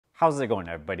How's it going,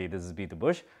 everybody? This is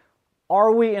BeatTheBush.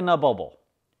 Are we in a bubble?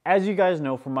 As you guys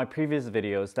know from my previous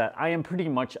videos that I am pretty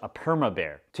much a perma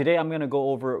bear. Today I'm going to go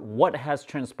over what has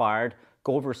transpired,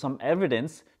 go over some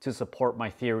evidence to support my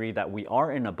theory that we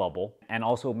are in a bubble, and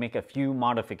also make a few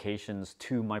modifications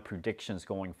to my predictions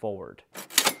going forward.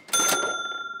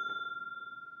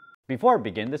 Before I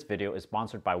begin, this video is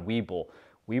sponsored by Webull.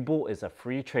 Webull is a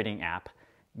free trading app.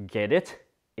 Get it?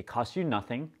 It costs you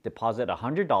nothing. Deposit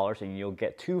 $100 and you'll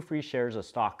get 2 free shares of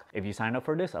stock. If you sign up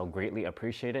for this, I'll greatly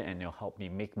appreciate it and it'll help me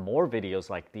make more videos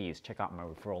like these. Check out my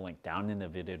referral link down in the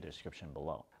video description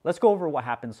below. Let's go over what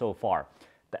happened so far.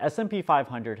 The S&P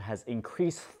 500 has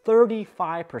increased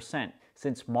 35%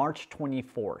 since March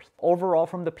 24th. Overall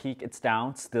from the peak, it's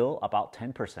down still about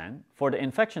 10%. For the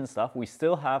infection stuff, we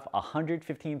still have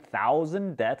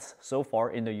 115,000 deaths so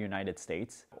far in the United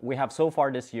States. We have so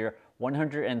far this year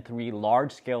 103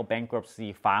 large-scale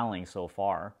bankruptcy filings so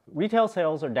far. Retail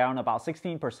sales are down about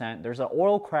 16%. There's an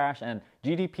oil crash and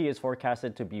GDP is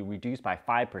forecasted to be reduced by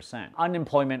 5%.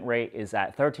 Unemployment rate is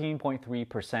at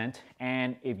 13.3%,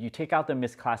 and if you take out the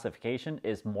misclassification,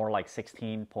 it's more like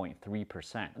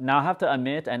 16.3%. Now I have to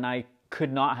admit, and I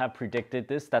could not have predicted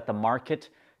this, that the market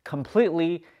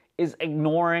completely is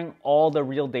ignoring all the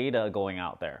real data going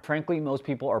out there. Frankly, most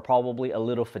people are probably a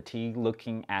little fatigued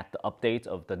looking at the updates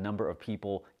of the number of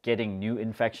people getting new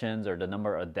infections or the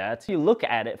number of deaths. You look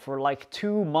at it for like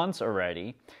 2 months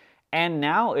already, and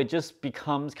now it just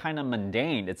becomes kind of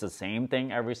mundane. It's the same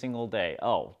thing every single day.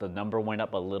 Oh, the number went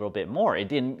up a little bit more. It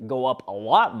didn't go up a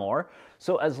lot more.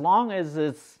 So as long as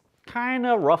it's kind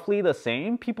of roughly the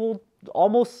same, people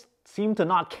almost seem to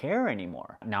not care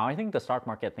anymore. Now, I think the stock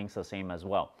market thinks the same as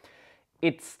well.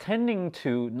 It's tending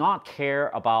to not care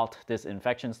about this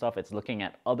infection stuff. It's looking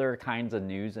at other kinds of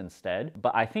news instead.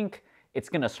 But I think it's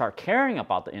going to start caring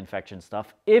about the infection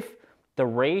stuff if the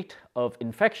rate of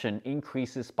infection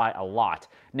increases by a lot.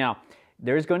 Now,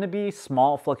 there's going to be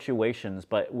small fluctuations,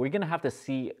 but we're going to have to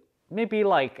see maybe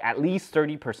like at least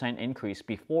 30% increase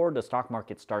before the stock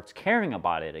market starts caring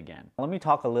about it again. Let me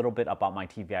talk a little bit about my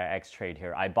TVIX trade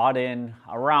here. I bought in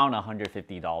around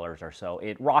 $150 or so.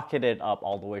 It rocketed up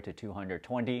all the way to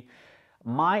 220.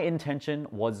 My intention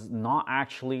was not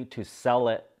actually to sell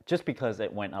it just because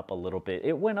it went up a little bit.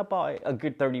 It went up by a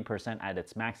good 30% at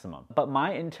its maximum. But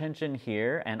my intention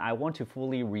here, and I want to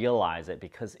fully realize it,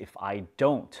 because if I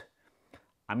don't,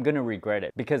 I'm gonna regret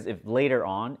it, because if later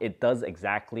on it does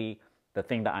exactly the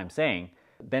thing that I'm saying,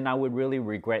 then I would really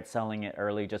regret selling it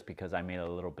early just because I made a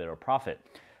little bit of profit.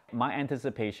 My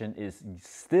anticipation is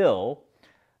still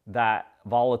that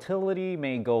volatility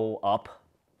may go up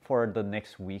for the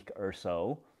next week or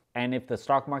so. And if the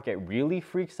stock market really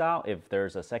freaks out, if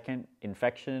there's a second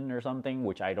infection or something,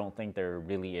 which I don't think there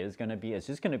really is gonna be, it's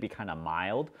just gonna be kind of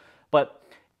mild. But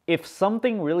if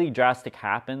something really drastic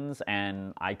happens,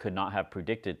 and I could not have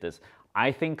predicted this,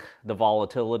 I think the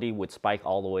volatility would spike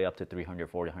all the way up to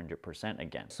 300, 400%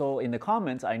 again. So in the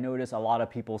comments, I noticed a lot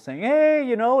of people saying, hey,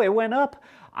 you know, it went up.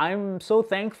 I'm so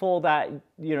thankful that,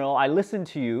 you know, I listened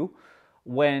to you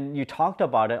when you talked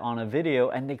about it on a video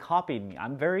and they copied me.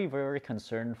 I'm very, very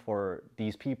concerned for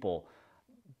these people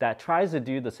that tries to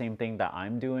do the same thing that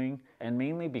I'm doing, and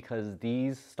mainly because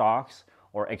these stocks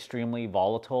or extremely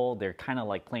volatile. They're kind of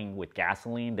like playing with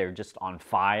gasoline. They're just on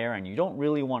fire and you don't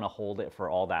really want to hold it for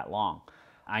all that long.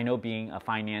 I know being a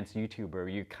finance YouTuber,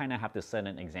 you kind of have to set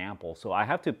an example. So I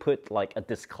have to put like a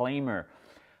disclaimer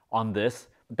on this,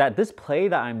 that this play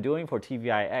that I'm doing for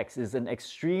TVIX is an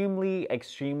extremely,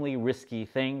 extremely risky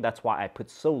thing. That's why I put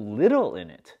so little in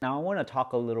it. Now I want to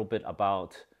talk a little bit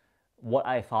about what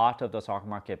I thought of the stock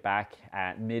market back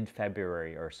at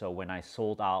mid-February or so when I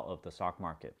sold out of the stock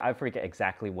market. I forget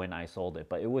exactly when I sold it,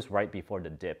 but it was right before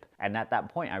the dip. And at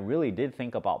that point, I really did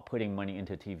think about putting money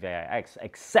into TVIX,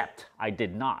 except I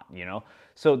did not, you know?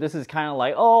 So this is kind of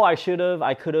like, oh, I should have,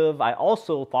 I could have. I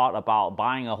also thought about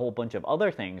buying a whole bunch of other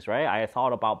things, right? I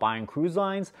thought about buying cruise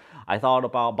lines. I thought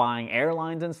about buying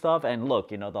airlines and stuff. And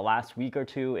look, you know, the last week or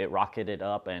two, it rocketed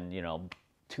up and, you know,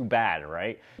 too bad,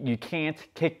 right? You can't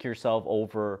kick yourself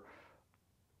over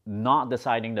not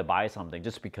deciding to buy something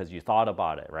just because you thought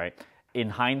about it, right? In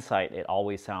hindsight, it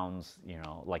always sounds, you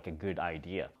know, like a good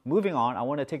idea. Moving on, I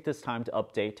want to take this time to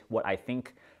update what I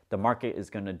think the market is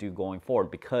going to do going forward,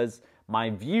 because my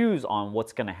views on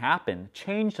what's going to happen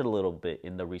changed a little bit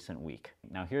in the recent week.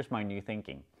 Now, here's my new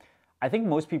thinking. I think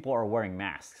most people are wearing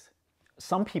masks.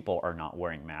 Some people are not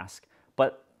wearing masks,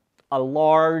 but a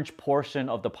large portion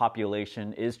of the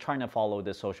population is trying to follow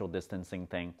this social distancing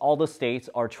thing. All the states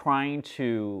are trying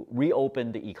to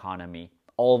reopen the economy,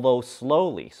 although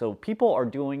slowly. So people are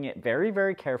doing it very,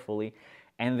 very carefully.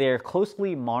 and they're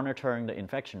closely monitoring the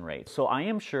infection rate. So I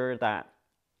am sure that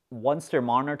once they're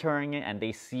monitoring it and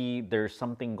they see there's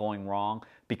something going wrong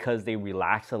because they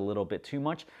relax a little bit too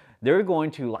much, they're going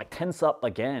to like tense up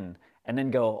again and then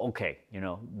go, okay,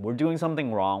 we're doing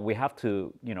something wrong. We have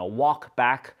to, walk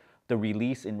back the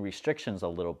release in restrictions a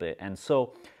little bit. And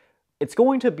so it's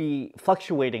going to be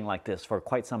fluctuating like this for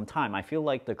quite some time. I feel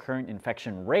like the current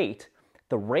infection rate,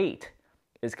 the rate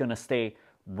is going to stay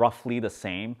roughly the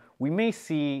same. We may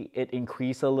see it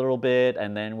increase a little bit,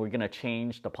 and then we're going to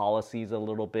change the policies a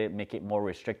little bit, make it more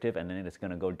restrictive, and then it's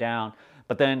going to go down.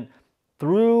 But then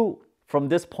from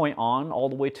this point on, all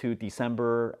the way to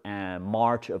December and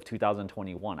March of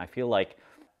 2021, I feel like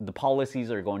the policies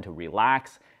are going to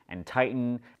relax and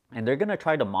tighten, and they're going to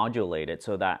try to modulate it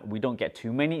so that we don't get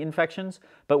too many infections,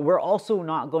 but we're also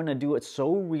not going to do it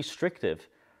so restrictive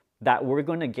that we're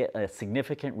going to get a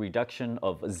significant reduction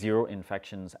of 0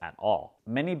 infections at all.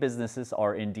 Many businesses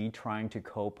are indeed trying to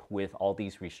cope with all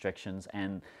these restrictions,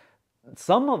 and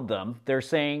some of them, they're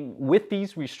saying with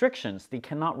these restrictions, they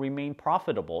cannot remain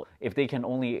profitable if they can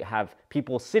only have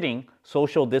people sitting,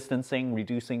 social distancing,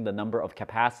 reducing the number of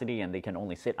capacity, and they can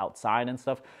only sit outside and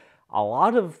stuff. A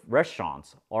lot of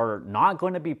restaurants are not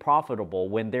going to be profitable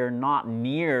when they're not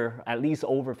near at least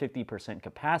over 50%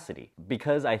 capacity,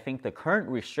 because I think the current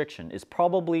restriction is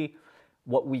probably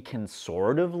what we can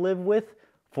sort of live with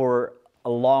for a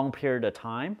long period of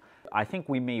time. I think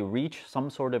we may reach some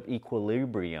sort of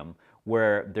equilibrium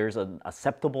where there's an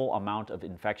acceptable amount of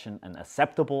infection, an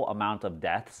acceptable amount of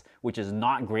deaths, which is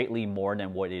not greatly more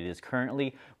than what it is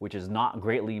currently, which is not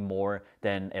greatly more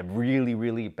than a really,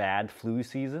 really bad flu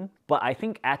season. But I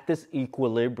think at this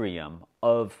equilibrium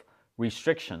of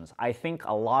restrictions, I think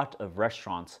a lot of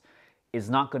restaurants is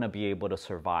not going to be able to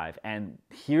survive. And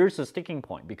here's the sticking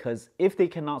point, because if they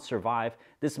cannot survive,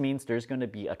 this means there's going to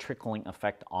be a trickling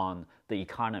effect on the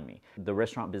economy. The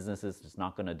restaurant businesses is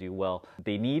not going to do well.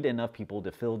 They need enough people to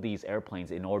fill these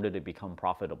airplanes in order to become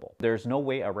profitable. There's no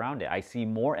way around it. I see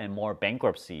more and more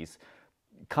bankruptcies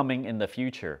coming in the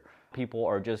future. People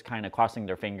are just kind of crossing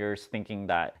their fingers, thinking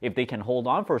that if they can hold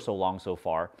on for so long so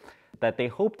far, that they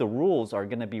hope the rules are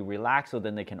going to be relaxed so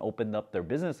then they can open up their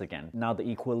business again. Now, the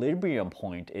equilibrium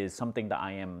point is something that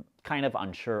I am kind of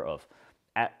unsure of.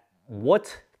 At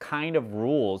what kind of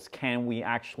rules can we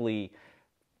actually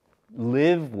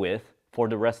live with for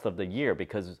the rest of the year?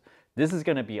 Because this is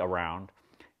going to be around,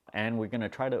 and we're going to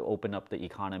try to open up the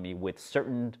economy with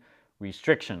certain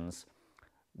restrictions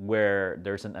where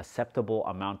there's an acceptable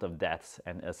amount of deaths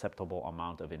and acceptable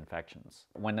amount of infections.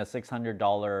 When the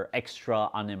 $600 extra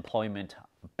unemployment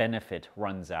benefit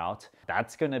runs out,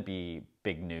 that's going to be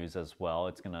big news as well.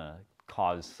 It's going to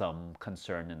cause some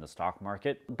concern in the stock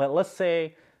market. But let's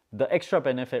say the extra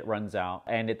benefit runs out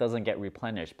and it doesn't get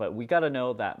replenished. But we got to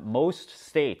know that most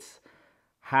states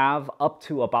have up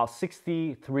to about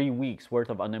 63 weeks worth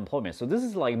of unemployment. So this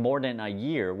is like more than a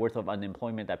year worth of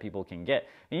unemployment that people can get.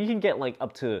 And you can get like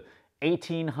up to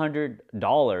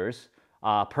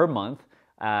 $1,800 per month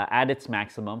at its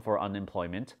maximum for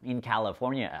unemployment, in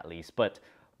California at least. But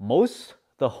most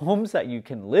the homes that you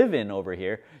can live in over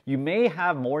here, you may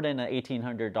have more than an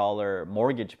 $1,800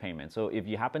 mortgage payment. So if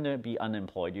you happen to be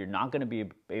unemployed, you're not going to be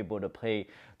able to pay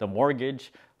the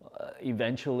mortgage.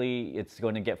 Eventually, it's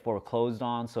going to get foreclosed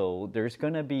on. So there's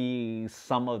going to be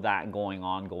some of that going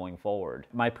on going forward.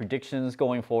 My predictions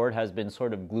going forward has been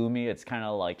sort of gloomy. It's kind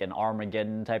of like an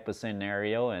Armageddon type of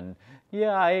scenario. And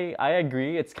yeah, I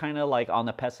agree. It's kind of like on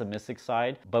the pessimistic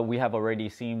side. But we have already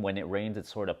seen when it rains, it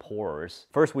sort of pours.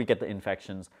 First, we get the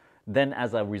infections. Then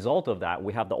as a result of that,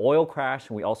 we have the oil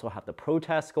crash. We also have the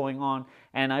protests going on.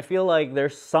 And I feel like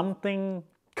there's something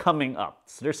coming up.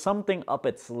 So there's something up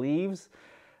its sleeves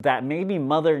that maybe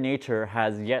Mother Nature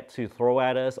has yet to throw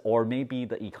at us, or maybe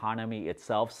the economy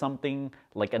itself, something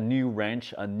like a new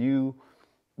wrench, a new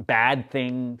bad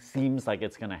thing seems like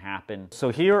it's gonna happen. So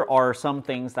here are some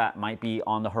things that might be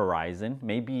on the horizon.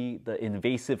 Maybe the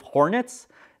invasive hornets.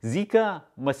 Zika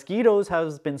mosquitoes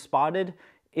has been spotted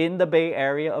in the Bay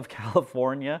Area of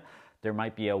California. There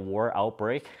might be a war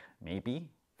outbreak, maybe,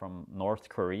 from North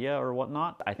Korea or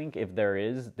whatnot. I think if there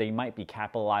is, they might be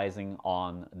capitalizing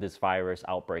on this virus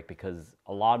outbreak because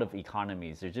a lot of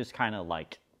economies are just kind of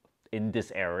like in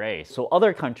disarray. So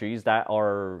other countries that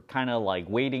are kind of like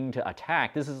waiting to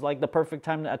attack, this is like the perfect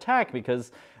time to attack,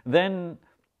 because then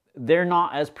they're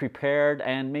not as prepared,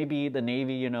 and maybe the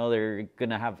Navy, you know, they're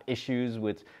gonna have issues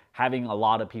with having a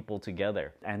lot of people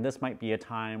together. And this might be a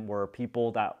time where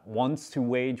people that wants to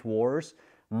wage wars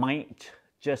might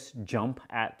just jump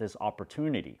at this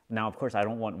opportunity. Now, of course, I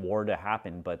don't want war to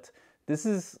happen, but this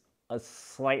is a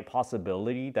slight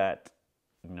possibility that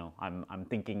You know, I'm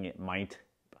thinking it might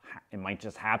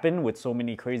just happen with so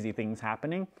many crazy things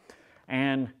happening.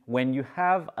 And when you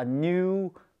have a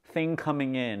new thing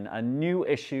coming in, a new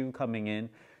issue coming in,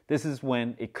 this is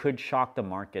when it could shock the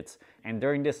markets. And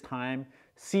during this time,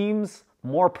 seems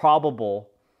more probable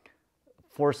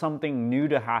for something new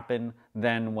to happen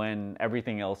than when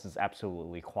everything else is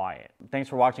absolutely quiet. Thanks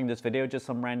for watching this video, just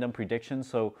some random predictions.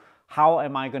 So how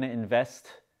am I going to invest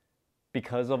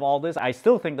because of all this? I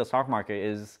still think the stock market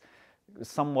is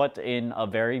somewhat in a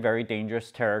very, very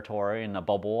dangerous territory, in a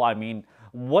bubble. I mean,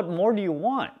 what more do you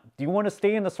want? Do you want to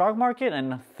stay in the stock market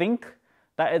and think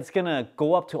that it's gonna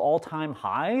go up to all-time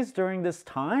highs during this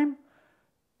time?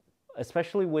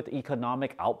 Especially with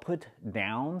economic output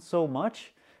down so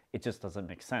much, it just doesn't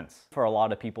make sense. For a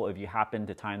lot of people, if you happen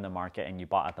to time the market and you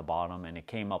bought at the bottom and it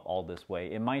came up all this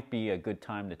way, it might be a good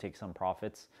time to take some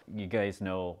profits. You guys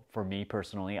know, for me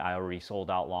personally, I already sold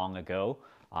out long ago.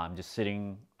 I'm just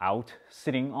sitting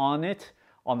on it,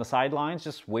 on the sidelines,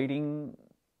 just waiting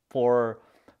for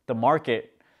the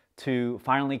market to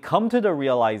finally come to the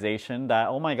realization that,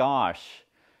 oh my gosh,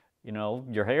 you know,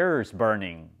 your hair is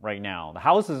burning right now, the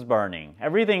house is burning,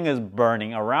 everything is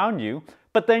burning around you,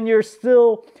 but then you're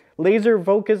still laser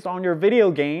focused on your video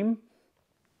game.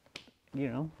 You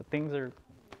know, the things are...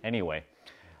 Anyway,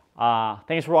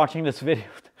 thanks for watching this video.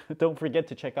 Don't forget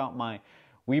to check out my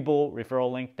Webull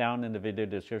referral link down in the video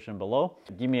description below.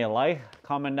 Give me a like,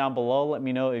 comment down below, let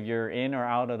me know if you're in or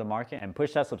out of the market, and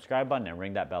push that subscribe button and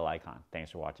ring that bell icon.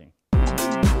 Thanks for watching.